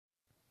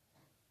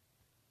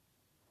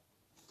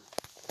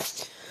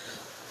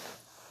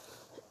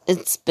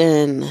It's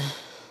been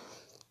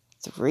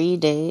 3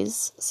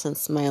 days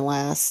since my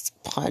last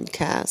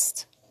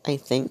podcast, I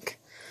think.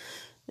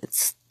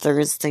 It's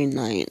Thursday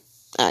night.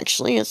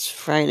 Actually, it's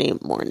Friday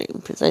morning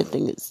because I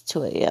think it's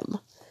 2 a.m.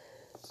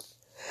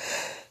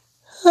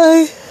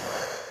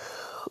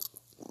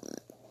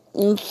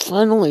 I'm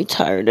finally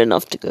tired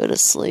enough to go to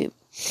sleep.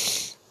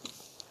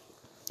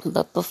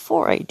 But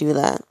before I do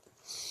that,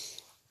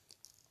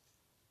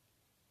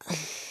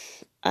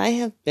 I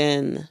have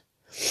been,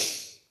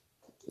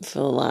 for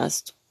the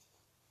last,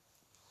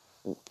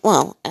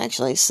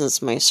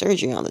 since my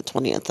surgery on the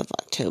 20th of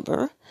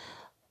October,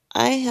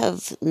 I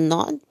have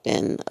not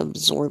been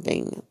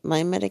absorbing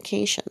my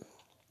medication.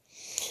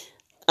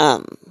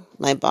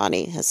 My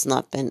body has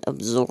not been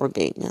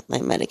absorbing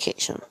my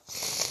medication.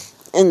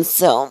 And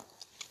so,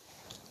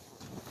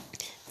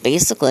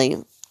 basically,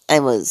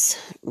 I was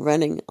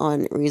running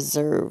on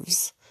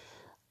reserves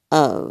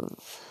of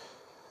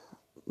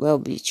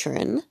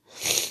Wellbutrin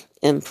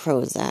and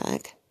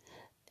Prozac.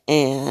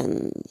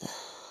 And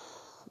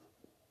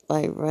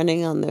by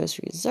running on those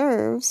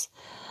reserves,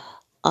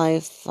 I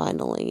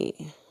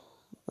finally,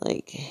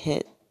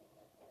 hit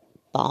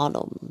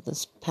bottom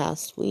this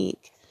past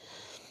week.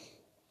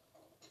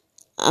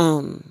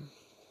 I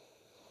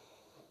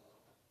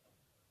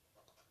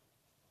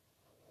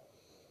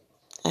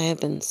have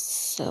been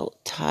so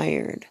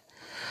tired.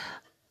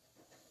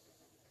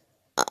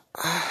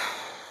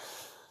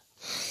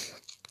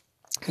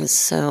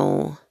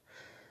 So,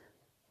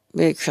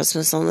 we had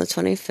Christmas on the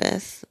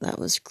 25th. That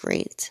was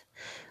great.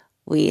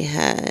 We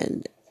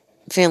had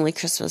family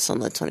Christmas on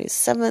the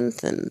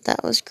 27th, and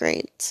that was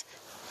great.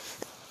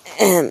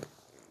 And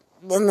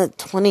then the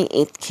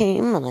 28th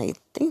came, and I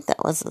think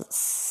that was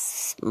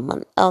this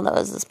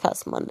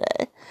past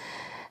Monday.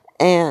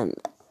 And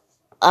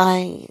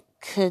I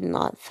could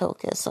not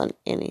focus on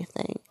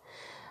anything.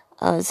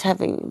 I was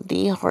having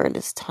the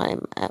hardest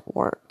time at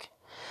work.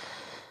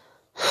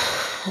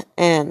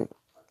 And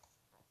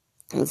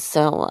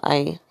so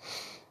I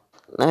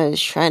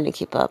was trying to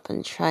keep up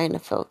and trying to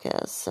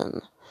focus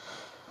and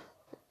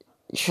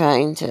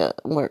trying to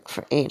work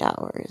for 8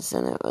 hours,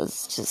 and it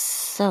was just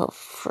so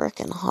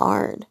freaking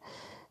hard.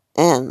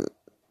 And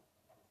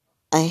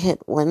I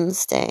hit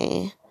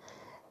Wednesday,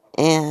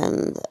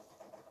 and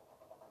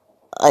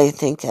I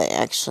think I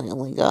actually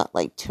only got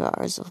 2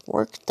 hours of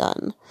work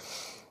done.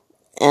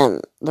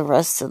 And the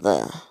rest of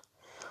the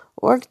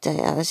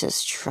workday, I was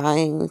just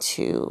trying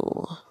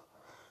to,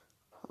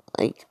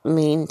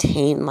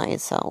 maintain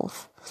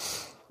myself.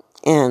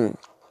 And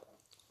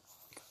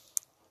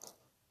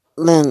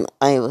then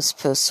I was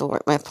supposed to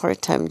work my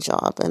part-time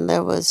job, and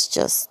there was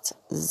just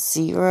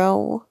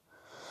zero.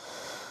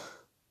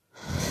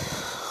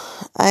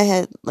 I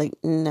had,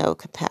 no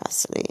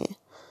capacity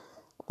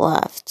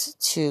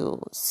left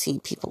to see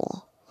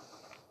people,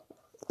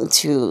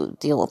 to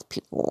deal with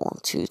people,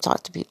 to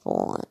talk to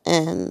people.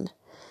 And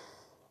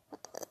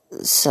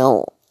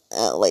so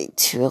at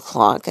 2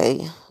 o'clock,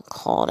 I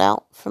called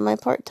out for my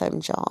part-time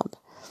job.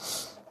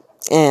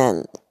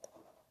 And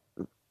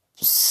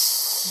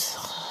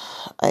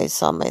I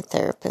saw my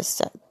therapist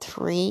at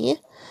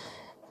 3.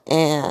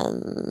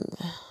 And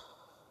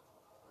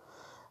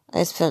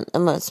I spent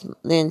almost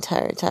the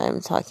entire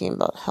time talking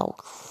about how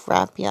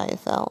crappy I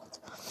felt.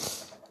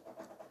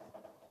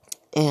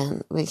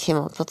 And we came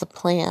up with a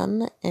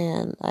plan,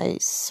 and I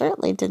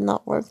certainly did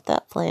not work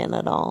that plan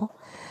at all.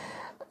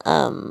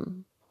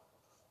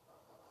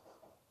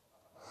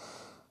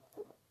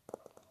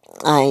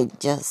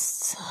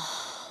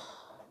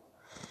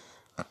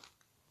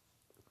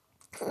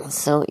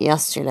 So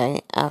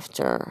yesterday,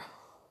 after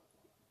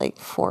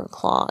 4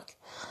 o'clock,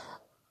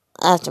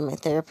 after my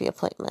therapy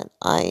appointment,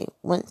 I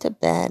went to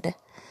bed,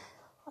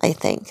 I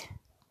think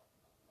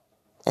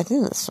this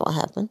is what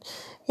happened.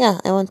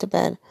 Yeah, I went to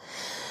bed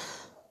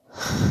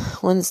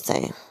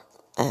Wednesday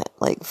at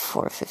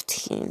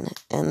 4:15,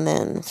 and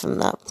then from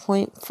that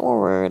point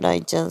forward, I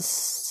don't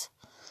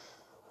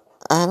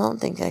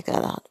think I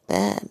got out of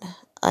bed.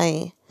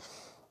 I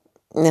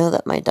know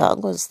that my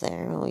dog was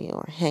there, we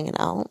were hanging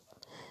out,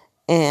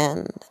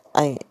 and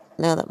I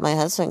know that my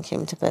husband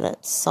came to bed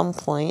at some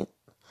point,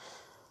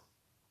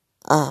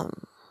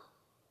 and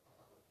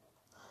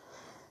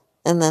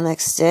the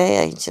next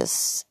day, I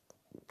just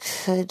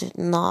could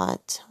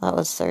not, that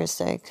was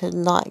Thursday, I could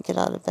not get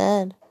out of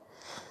bed.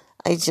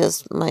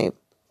 My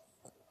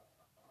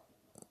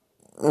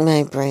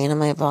brain and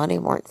my body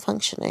weren't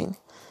functioning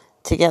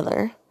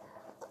together.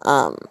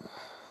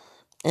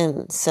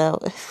 And so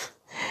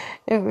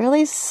it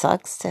really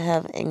sucks to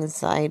have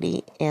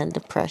anxiety and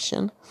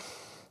depression,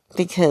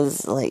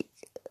 because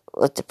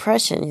with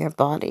depression, your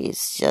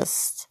body's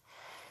just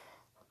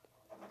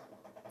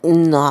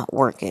not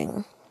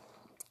working,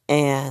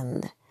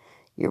 and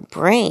your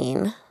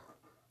brain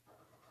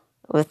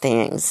with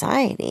the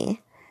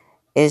anxiety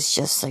is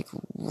just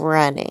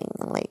running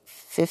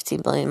 50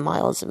 million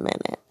miles a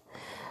minute.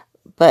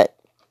 But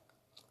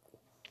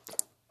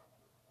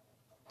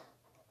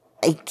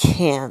I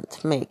can't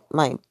make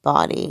my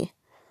body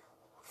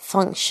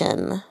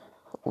function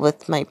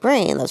with my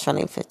brain that's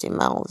running 50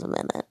 miles a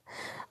minute.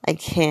 I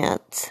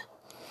can't,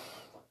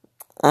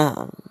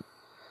 um,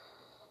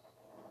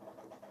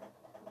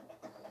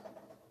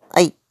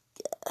 I,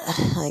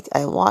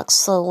 I walk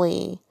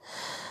slowly,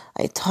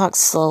 I talk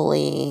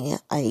slowly,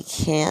 I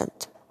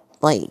can't,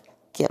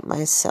 get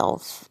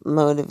myself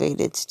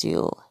motivated to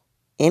do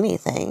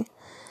anything.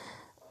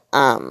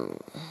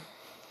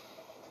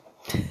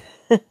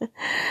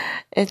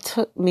 It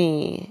took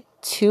me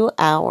 2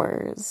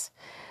 hours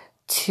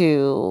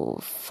to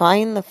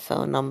find the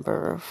phone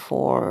number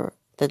for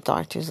the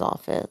doctor's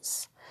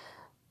office,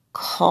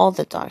 call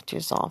the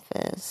doctor's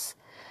office,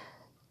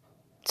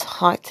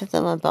 talk to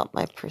them about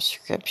my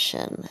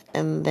prescription,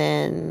 and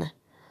then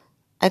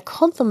I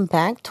called them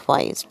back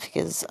twice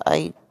because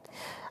I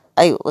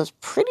was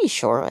pretty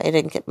sure I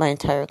didn't get my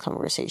entire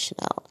conversation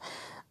out.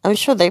 I'm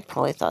sure they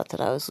probably thought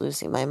that I was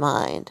losing my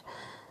mind.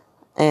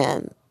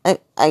 And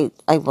I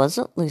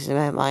wasn't losing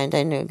my mind.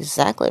 I knew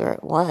exactly where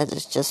it was.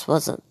 It just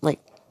wasn't,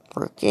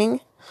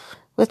 working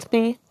with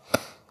me.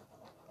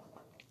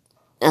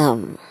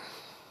 And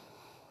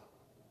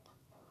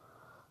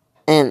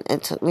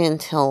it took me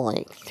until,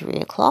 3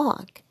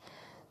 o'clock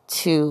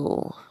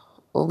to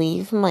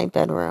leave my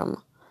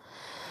bedroom.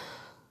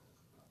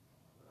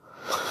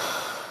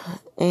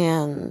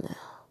 And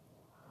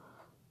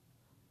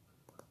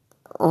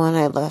when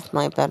I left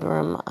my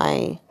bedroom,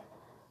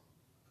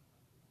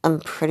 I'm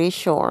pretty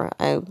sure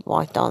I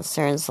walked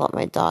downstairs and let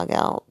my dog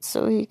out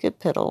so he could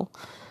piddle.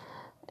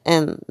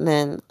 And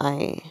then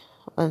I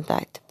went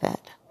back to bed.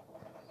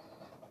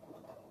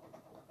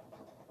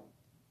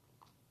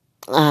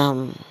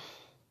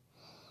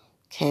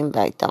 Came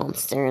back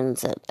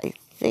downstairs at, I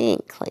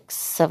think,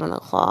 7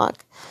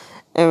 o'clock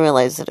and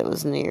realized that it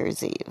was New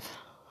Year's Eve.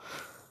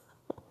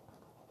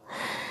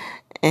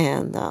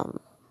 And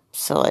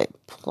so I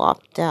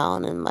plopped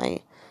down in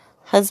my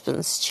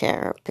husband's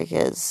chair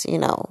because,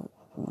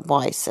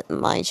 why sit in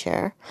my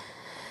chair?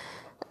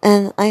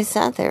 And I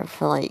sat there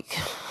for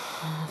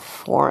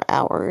 4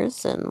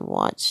 hours and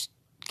watched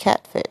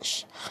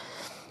Catfish.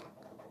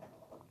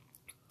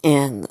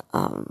 And,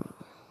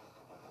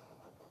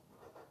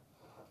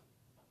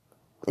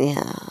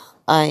 yeah,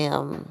 I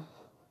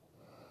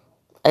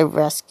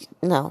rescued,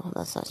 no,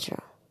 that's not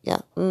true. Yeah,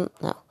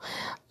 no.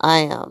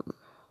 I,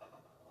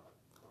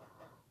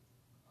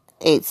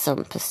 ate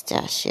some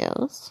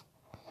pistachios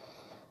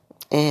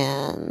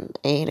and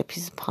ate a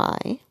piece of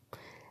pie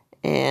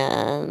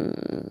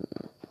and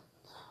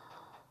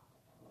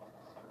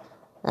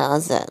that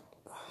was it.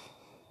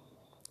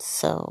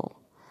 So,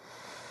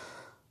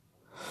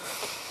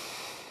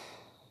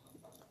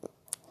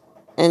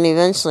 and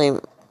eventually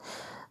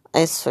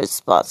I switched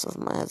spots with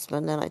my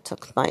husband and I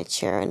took my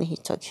chair and he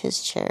took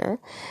his chair.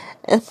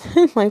 And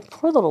then my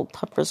poor little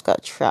puppers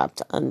got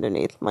trapped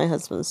underneath my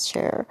husband's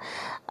chair.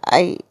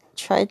 I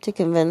tried to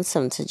convince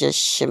him to just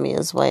shimmy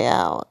his way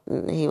out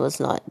and he was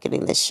not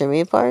getting the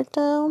shimmy part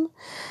down.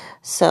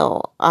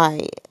 So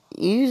I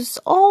used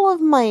all of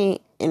my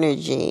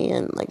energy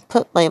and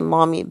put my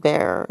mommy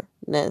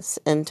bearness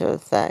into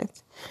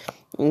effect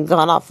and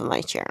got off of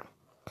my chair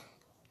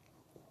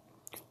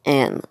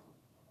and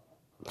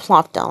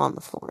plopped down on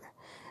the floor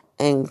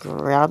and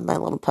grabbed my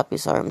little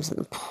puppy's arms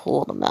and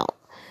pulled him out.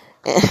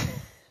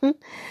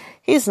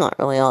 He's not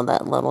really all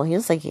that little.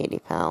 He's 80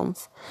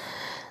 pounds.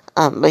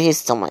 But he's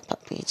still my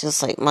puppy.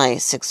 Just like my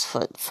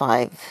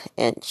 6'5"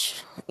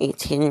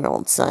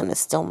 18-year-old son is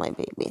still my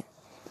baby.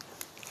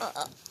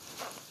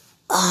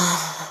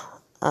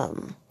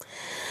 Then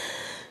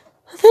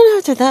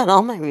after that,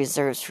 all my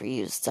reserves were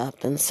used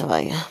up, and so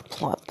I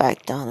plopped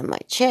back down in my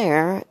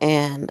chair,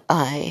 and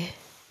I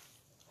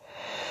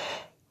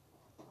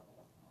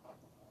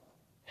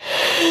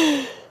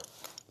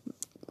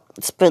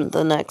spent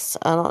the next,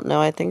 I don't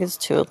know, I think it's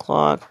 2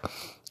 o'clock.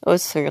 It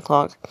was 3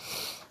 o'clock.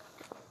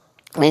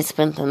 I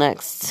spent the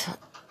next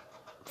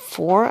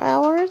 4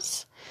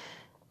 hours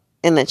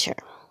in the chair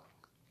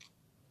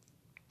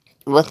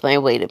with my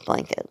weighted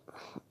blanket,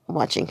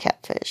 watching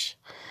Catfish,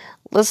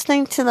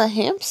 listening to the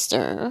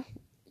hamster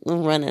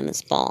run in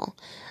his ball.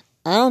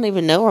 I don't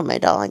even know where my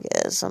dog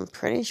is. I'm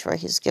pretty sure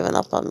he's given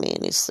up on me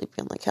and he's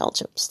sleeping on the couch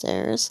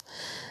upstairs.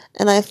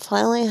 And I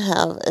finally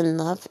have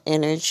enough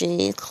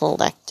energy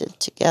collected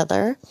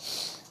together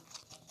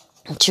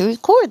to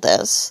record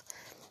this.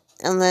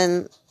 And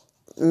then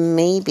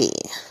maybe,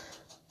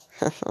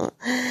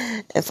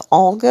 if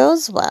all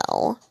goes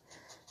well,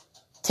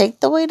 take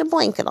the weighted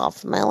blanket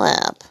off my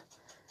lap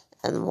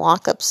and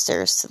walk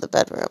upstairs to the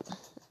bedroom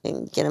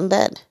and get in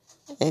bed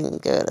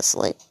and go to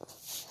sleep.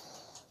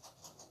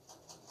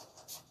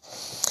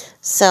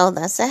 So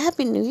that's a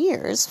Happy New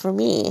Year's for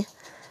me.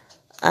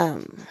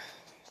 I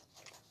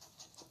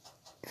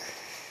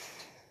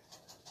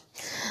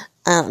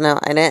don't know.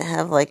 I didn't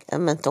have a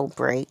mental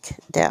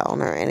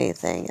breakdown or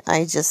anything.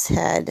 I just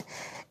had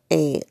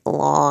a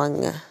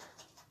long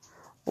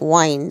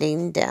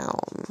winding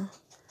down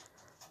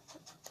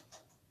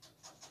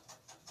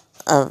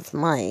of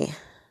my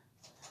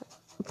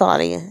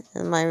body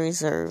and my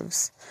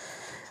reserves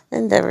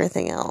and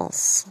everything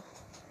else.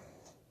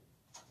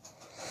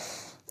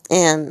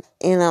 And,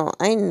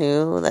 I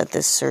knew that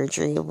this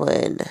surgery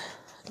would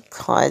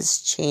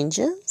cause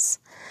changes,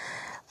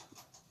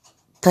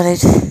 but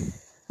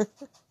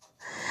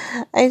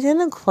I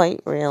didn't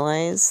quite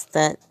realize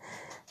that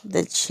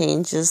the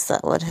changes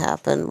that would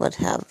happen would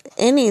have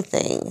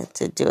anything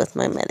to do with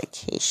my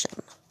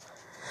medication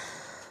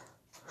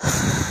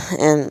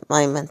and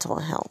my mental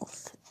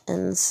health.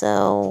 And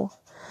so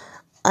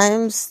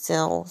I'm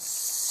still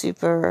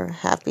super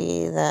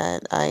happy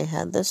that I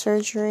had the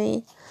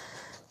surgery,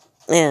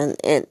 and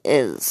it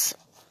is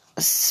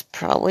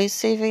probably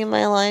saving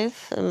my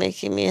life and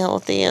making me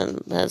healthy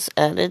and has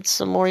added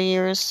some more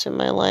years to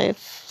my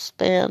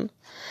lifespan.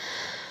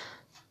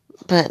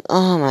 But,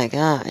 oh my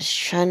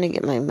gosh, trying to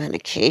get my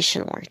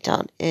medication worked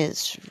out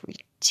is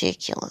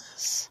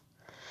ridiculous.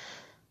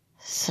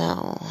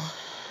 So,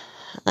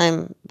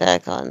 I'm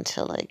back on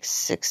to like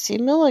 60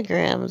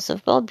 milligrams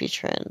of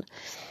Wellbutrin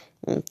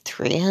and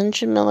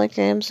 300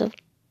 milligrams of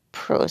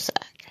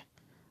Prozac.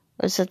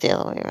 Or is it the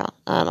other way around?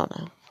 I don't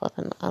know.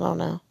 I don't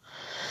know.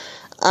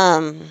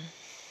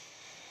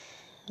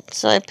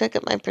 So I pick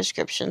up my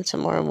prescription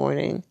tomorrow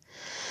morning.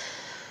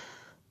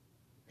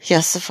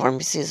 Yes, the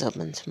pharmacy is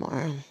open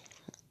tomorrow.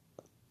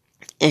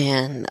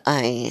 And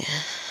I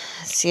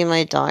see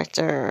my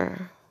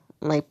doctor,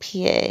 my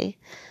PA,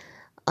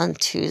 on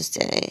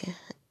Tuesday.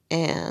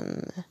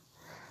 And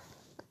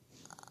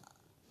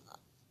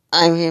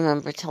I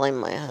remember telling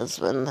my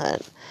husband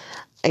that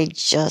I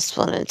just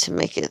wanted to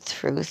make it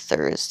through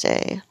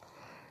Thursday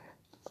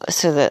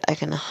so that I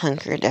can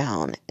hunker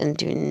down and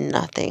do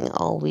nothing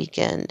all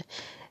weekend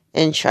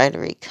and try to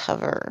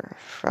recover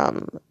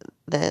from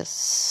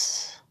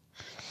this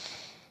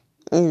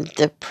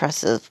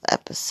depressive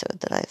episode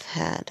that I've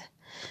had.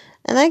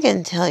 And I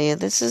can tell you,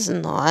 this is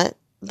not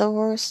the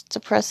worst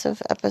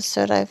depressive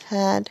episode I've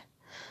had.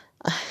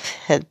 I've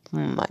had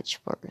much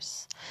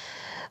worse.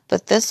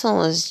 But this one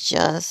was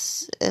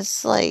just,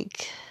 it's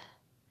like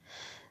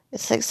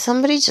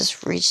somebody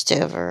just reached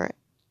over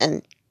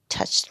and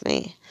touched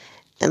me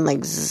and like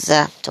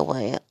zapped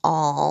away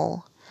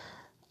all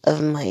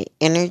of my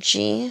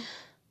energy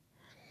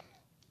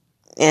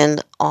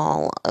and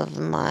all of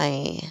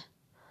my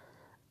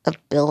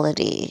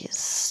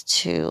abilities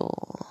to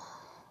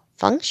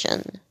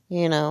function,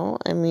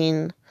 I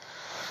mean,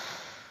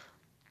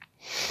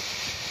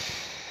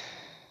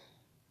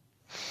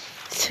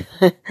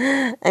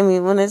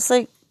 when it's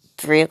like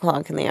 3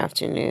 o'clock in the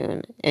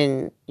afternoon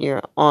and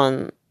you're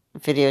on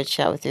video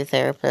chat with your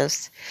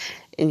therapist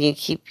and you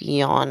keep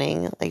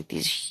yawning like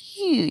these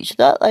huge,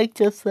 not like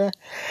just the,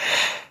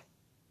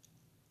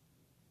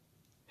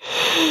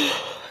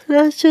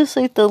 not just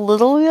like the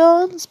little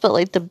yawns, but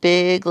like the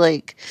big,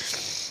 like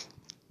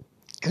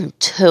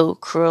toe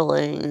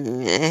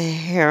curling,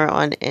 hair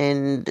on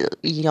end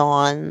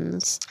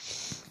yawns.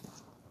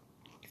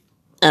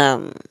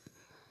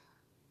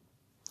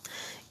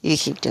 You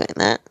keep doing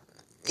that.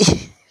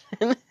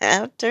 And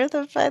after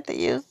the fact that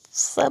you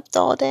slept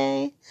all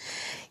day,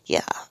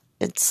 yeah,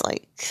 it's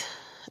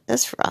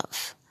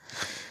rough.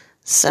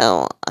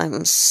 So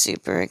I'm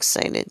super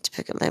excited to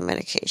pick up my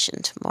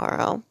medication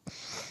tomorrow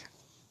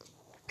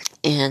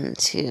and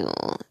to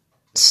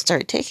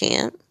start taking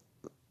it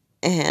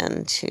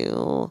and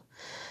to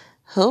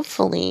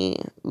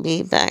hopefully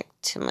be back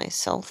to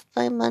myself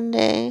by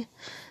Monday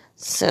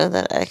so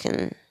that I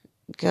can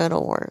go to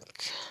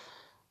work.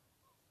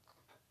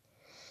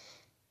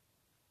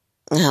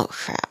 Oh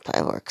crap,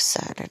 I work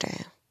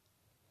Saturday.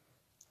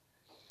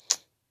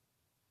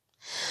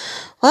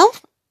 Well,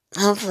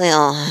 hopefully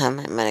I'll have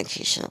my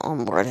medication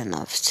on board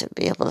enough to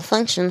be able to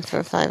function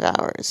for 5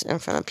 hours in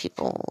front of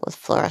people with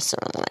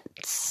fluorescent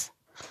lights.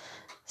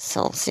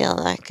 So we'll see how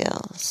that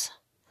goes.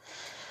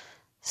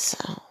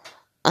 So,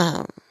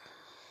 I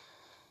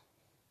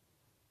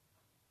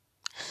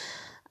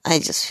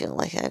just feel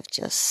like I've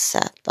just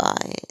sat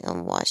by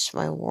and watched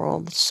my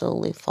world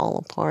slowly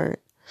fall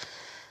apart.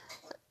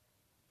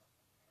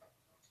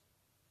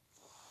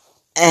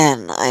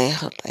 And I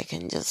hope I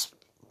can just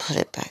put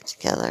it back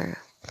together.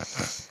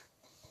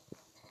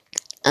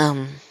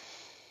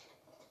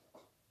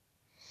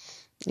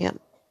 Yep.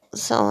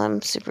 So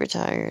I'm super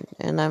tired,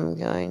 and I'm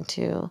going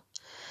to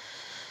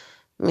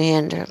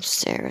meander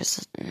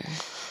upstairs and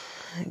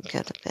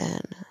go to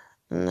bed.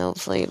 And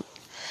hopefully,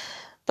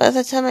 by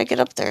the time I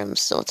get up there, I'm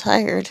still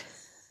tired.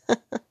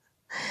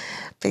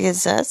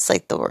 Because that's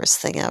like the worst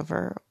thing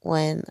ever,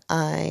 when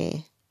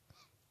I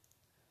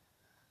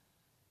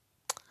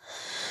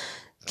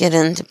get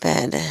into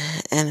bed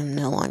and I'm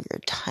no longer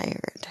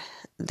tired.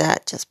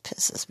 That just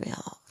pisses me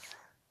off.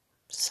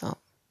 So,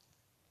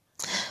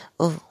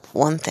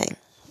 one thing.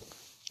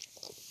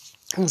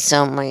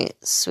 So my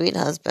sweet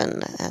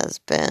husband has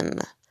been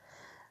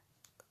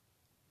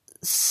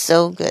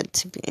so good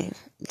to me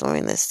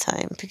during this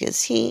time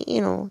because he,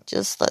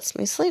 just lets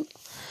me sleep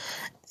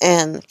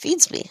and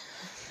feeds me.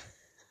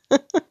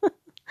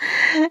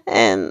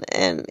 and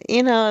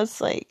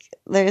it's like,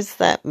 there's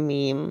that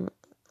meme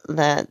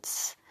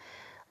that's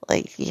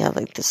like, you have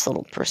like this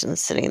little person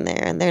sitting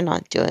there and they're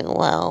not doing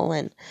well,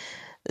 and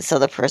This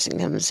other person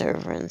comes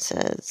over and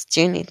says,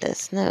 do you need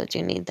this? No. Do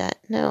you need that?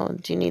 No.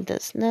 Do you need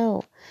this?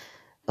 No.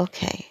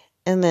 Okay.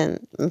 And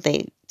then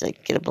they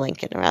like get a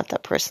blanket and wrap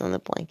that person in the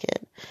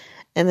blanket.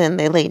 And then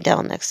they lay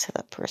down next to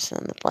that person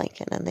in the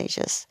blanket and they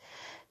just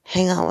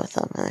hang out with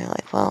them. And they're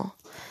like, well,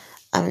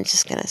 I'm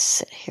just going to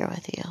sit here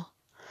with you.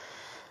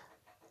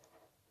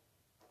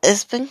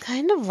 It's been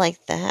kind of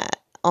like that.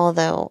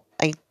 Although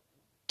I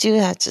do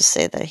have to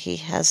say that he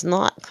has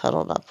not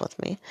cuddled up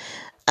with me.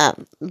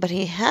 But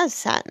he has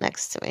sat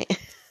next to me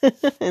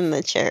in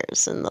the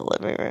chairs in the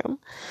living room.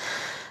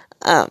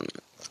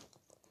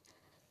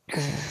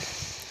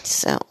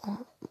 So,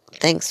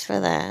 thanks for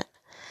that.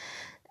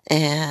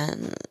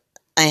 And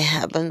I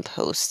have been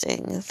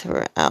posting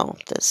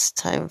throughout this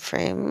time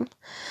frame.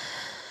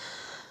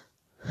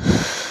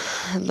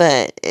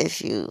 But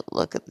if you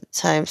look at the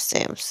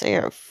timestamps, they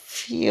are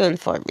few and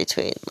far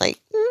between. Like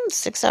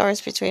 6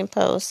 hours between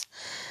posts.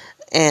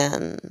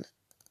 And,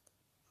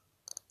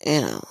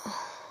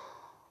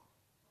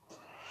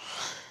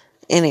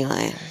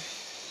 anyway,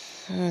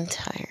 I'm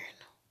tired.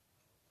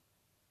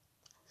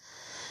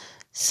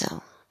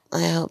 So,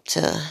 I hope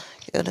to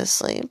go to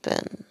sleep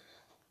and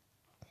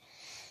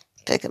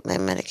pick up my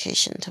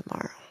medication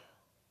tomorrow.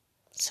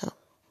 So,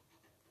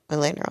 or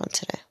later on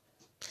today.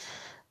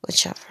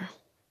 Whichever.